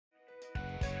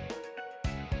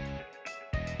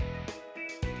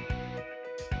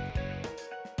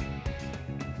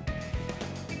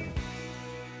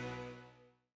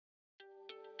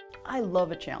I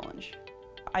love a challenge.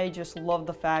 I just love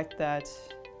the fact that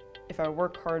if I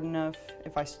work hard enough,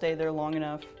 if I stay there long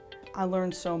enough, I learn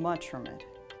so much from it.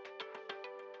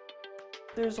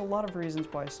 There's a lot of reasons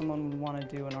why someone would want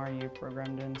to do an REU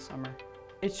program during the summer.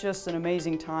 It's just an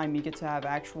amazing time. You get to have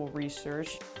actual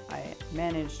research. I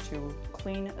managed to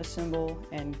clean, assemble,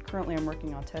 and currently I'm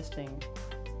working on testing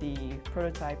the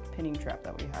prototype pinning trap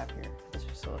that we have here at this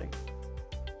facility.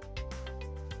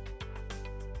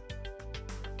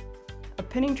 A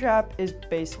pinning trap is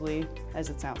basically, as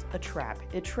it sounds, a trap.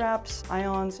 It traps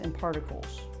ions and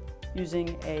particles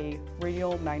using a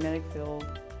radial magnetic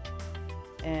field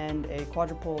and a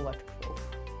quadrupole electric field.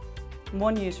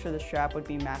 One use for this trap would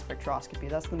be mass spectroscopy.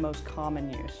 That's the most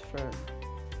common use for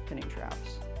pinning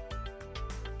traps.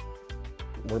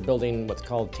 We're building what's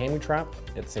called TAMI Trap.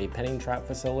 It's a pinning trap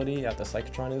facility at the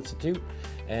Cyclotron Institute,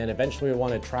 and eventually we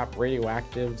want to trap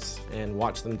radioactives and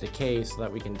watch them decay so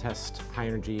that we can test high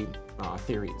energy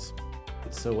theories.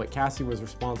 So what Kassie was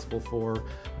responsible for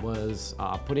was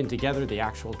putting together the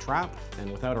actual trap,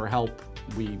 and without her help,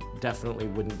 we definitely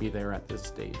wouldn't be there at this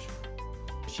stage.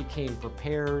 She came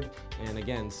prepared, and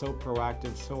again, so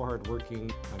proactive, so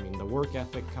hardworking. I mean, the work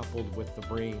ethic coupled with the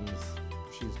brains,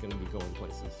 she's going to be going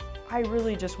places. I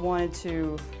really just wanted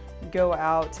to go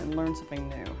out and learn something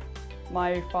new.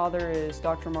 My father is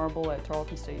Dr. Marble at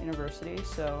Tarleton State University,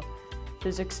 so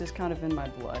physics is kind of in my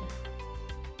blood.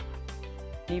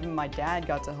 Even my dad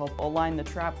got to help align the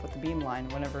trap with the beam line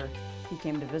whenever he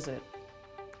came to visit.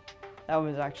 That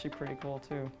was actually pretty cool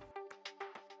too.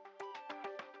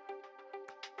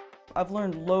 I've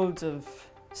learned loads of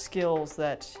skills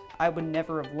that I would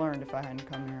never have learned if I hadn't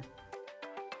come here.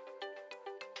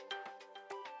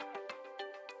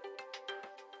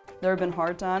 There have been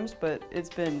hard times, but it's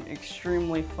been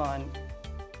extremely fun.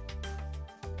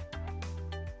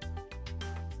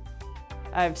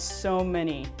 I have so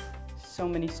many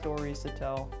stories to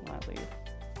tell when I leave.